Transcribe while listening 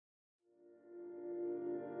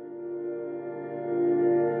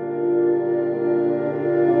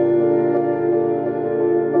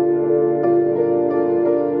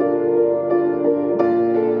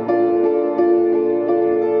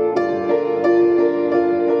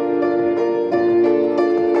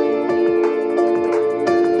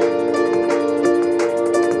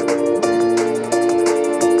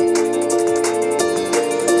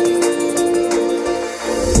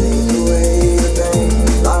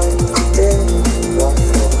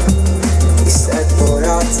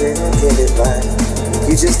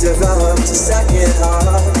developed a second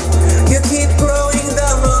heart. You keep growing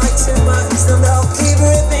them like too much, and they'll keep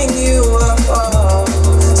ripping you apart.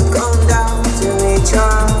 So come down to each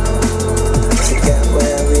other to get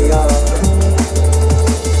where we are.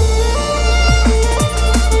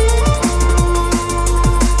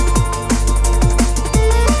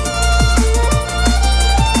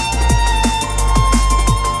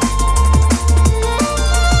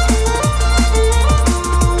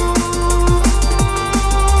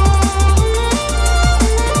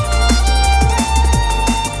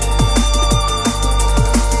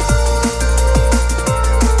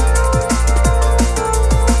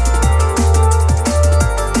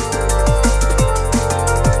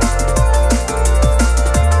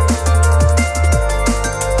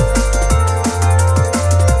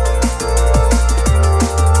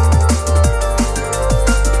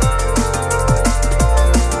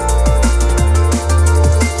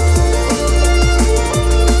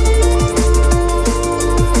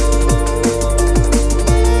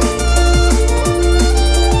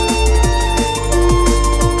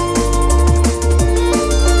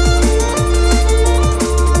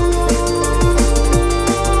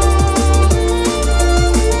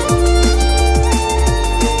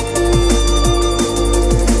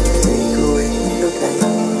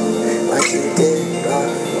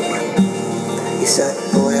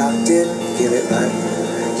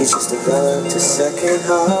 You just developed a second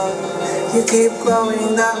heart. You keep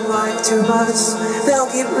growing that life too much, they'll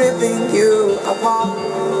keep ripping you apart.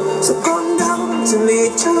 So come down to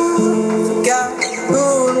meet you, forget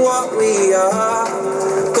who and what we are.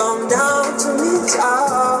 Come down to meet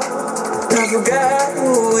us, don't forget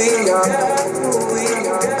who we are.